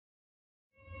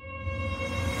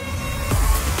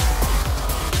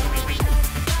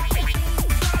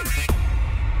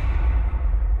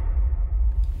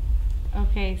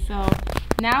So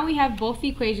now we have both the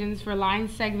equations for line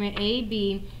segment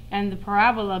AB and the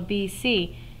parabola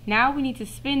BC. Now we need to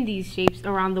spin these shapes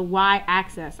around the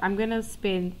y-axis. I'm going to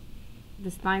spin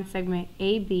this line segment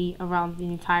AB around the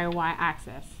entire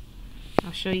y-axis.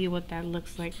 I'll show you what that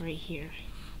looks like right here.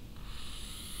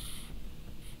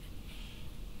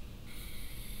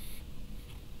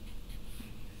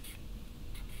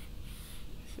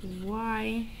 This is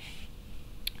Y.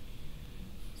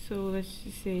 So let's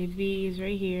just say B is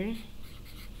right here,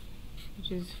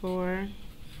 which is 4,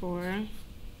 4.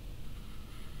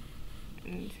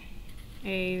 And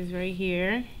A is right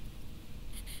here,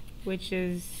 which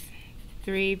is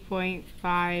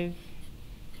 3.50.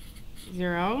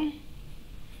 The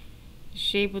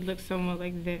shape would look somewhat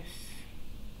like this.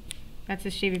 That's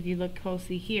the shape if you look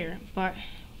closely here. But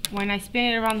when I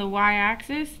spin it around the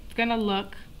y-axis, it's going to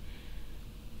look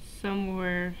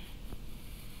somewhere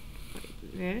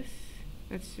like this.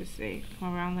 Let's just say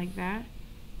come around like that.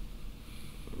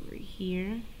 Over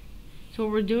here. So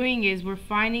what we're doing is we're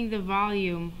finding the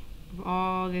volume of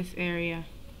all this area.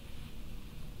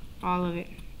 All of it.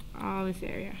 All this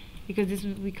area. Because this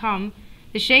will become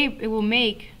the shape it will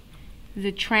make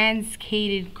the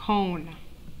transcaded cone.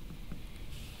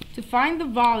 To find the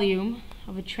volume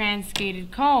of a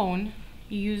transcaded cone,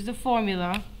 you use the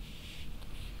formula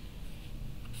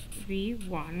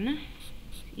V1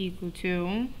 equal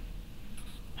to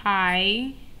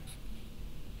pi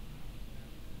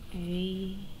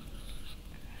A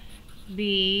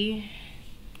B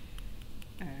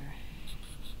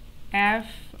F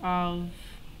of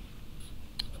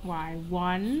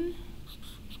y1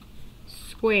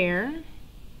 square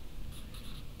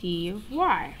d of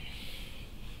y.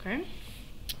 Okay?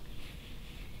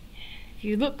 If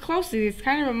you look closely, this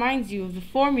kind of reminds you of the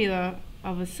formula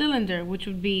of a cylinder, which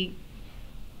would be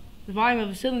the volume of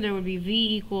a cylinder would be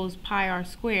V equals pi r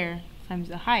squared times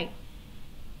the height.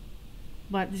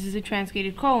 But this is a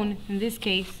transcaded cone. In this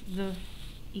case, the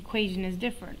equation is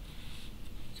different.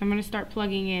 So I'm going to start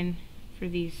plugging in for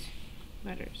these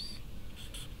letters.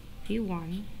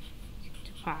 V1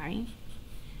 to pi.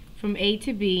 From A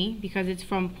to B, because it's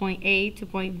from point A to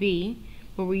point B,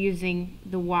 where we're using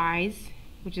the y's,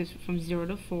 which is from 0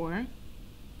 to 4.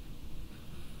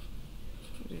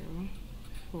 0,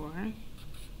 4.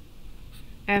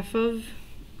 F of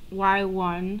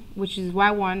y1, which is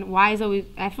y1, y is always,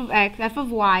 f of x, f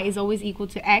of y is always equal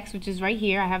to x, which is right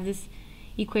here. I have this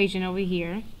equation over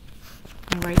here.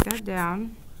 I'll write that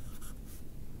down.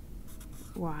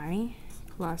 Y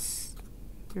plus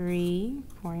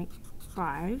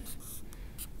 3.5.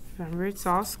 Remember, it's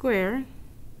all square.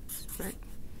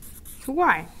 To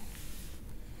y.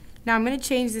 Now I'm going to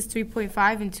change this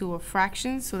 3.5 into a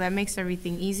fraction, so that makes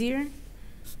everything easier.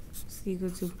 It's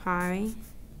equal to pi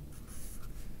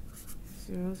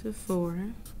 0 to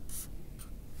 4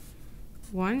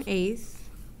 1/8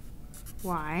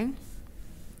 y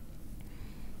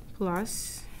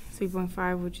plus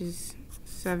 3.5, which is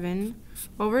 7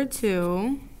 over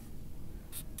 2.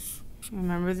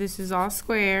 Remember, this is all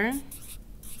square.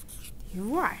 Here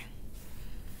y.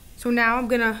 So now I'm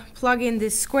going to plug in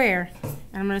this square,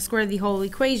 and I'm going to square the whole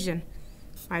equation.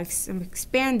 I'm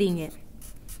expanding it.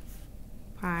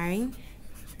 Pi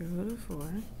 0 to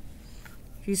 4.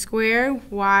 If you square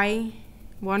y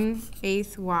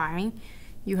 1/8 y,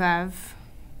 you have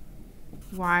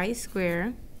y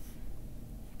squared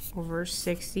over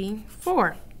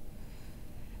 64.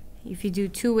 If you do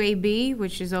 2ab,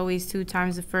 which is always 2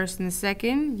 times the first and the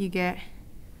second, you get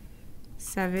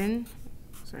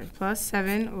plus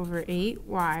 7 over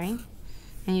 8y,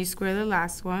 and you square the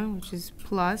last one, which is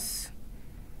plus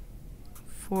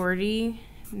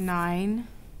 49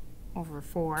 over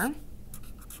 4.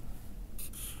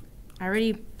 I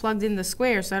already plugged in the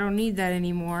square, so I don't need that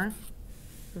anymore.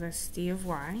 So that's d of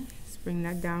y. Let's bring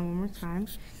that down one more time.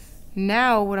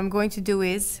 Now what I'm going to do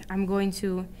is I'm going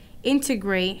to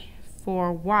integrate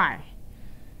for y.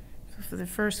 So for the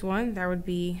first one, that would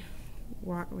be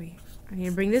y. Wait, I need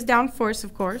to bring this down first,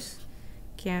 of course.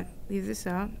 Can't leave this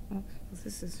out. Oh,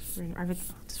 this is I've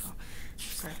this wrong.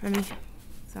 Sorry, let me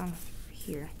down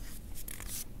here.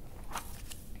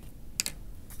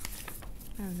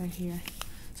 Have that here.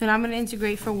 So now I'm going to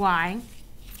integrate for y,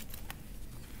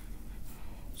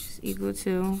 which is equal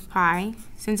to pi.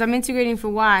 Since I'm integrating for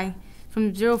y,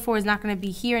 from 0 to 4 is not going to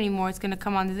be here anymore. It's going to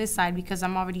come onto this side because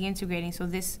I'm already integrating. So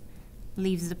this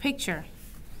leaves the picture.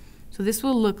 So this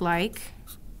will look like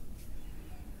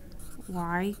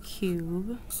y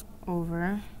cubed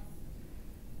over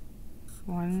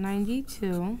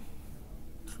 192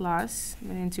 plus, I'm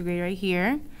going to integrate right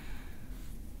here,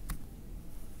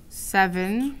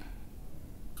 7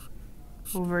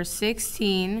 over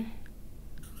 16y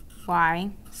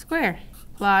squared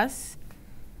plus,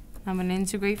 I'm going to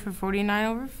integrate for 49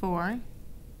 over 4,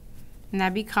 and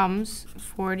that becomes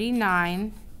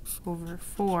 49 over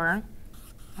 4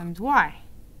 times y,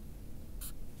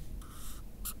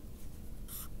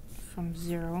 from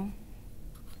 0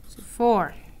 to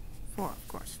 4. 4, of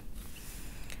course.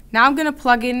 Now I'm going to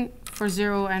plug in for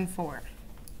 0 and 4.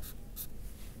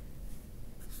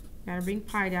 Gotta bring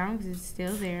pi down because it's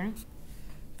still there.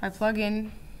 If I plug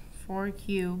in 4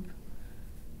 cubed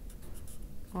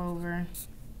over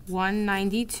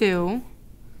 192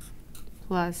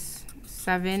 plus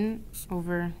 7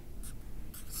 over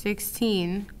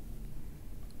 16,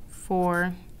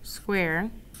 4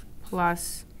 squared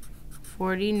plus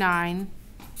 49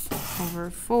 over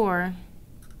 4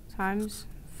 times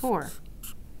 4.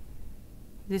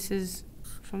 This is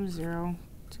from 0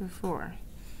 to 4.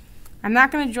 I'm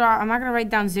not going to write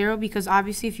down 0 because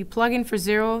obviously if you plug in for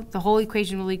 0, the whole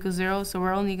equation will equal 0, so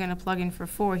we're only going to plug in for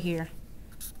 4 here.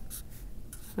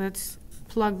 Let's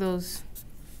plug those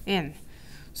in.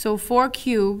 So 4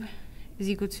 cubed is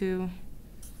equal to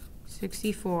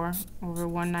 64 over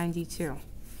 192.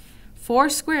 4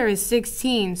 squared is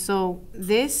 16, so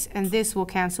this and this will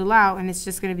cancel out, and it's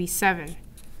just going to be 7.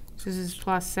 So this is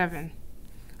plus 7.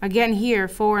 Again here,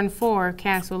 4 and 4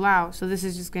 cancel out, so this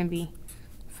is just going to be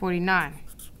 49.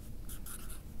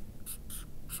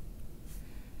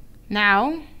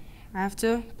 Now, I have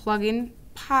to plug in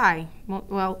pi.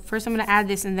 Well, first I'm going to add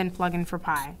this and then plug in for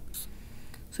pi.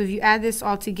 So if you add this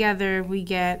all together, we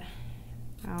get,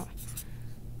 of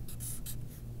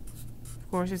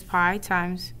course, it's pi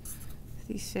times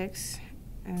 56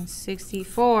 and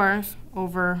 64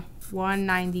 over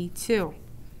 192.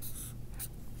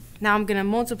 Now I'm going to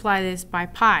multiply this by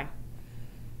pi.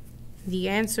 The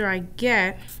answer I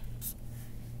get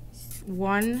is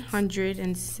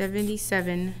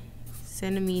 177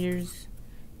 centimeters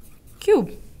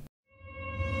cubed.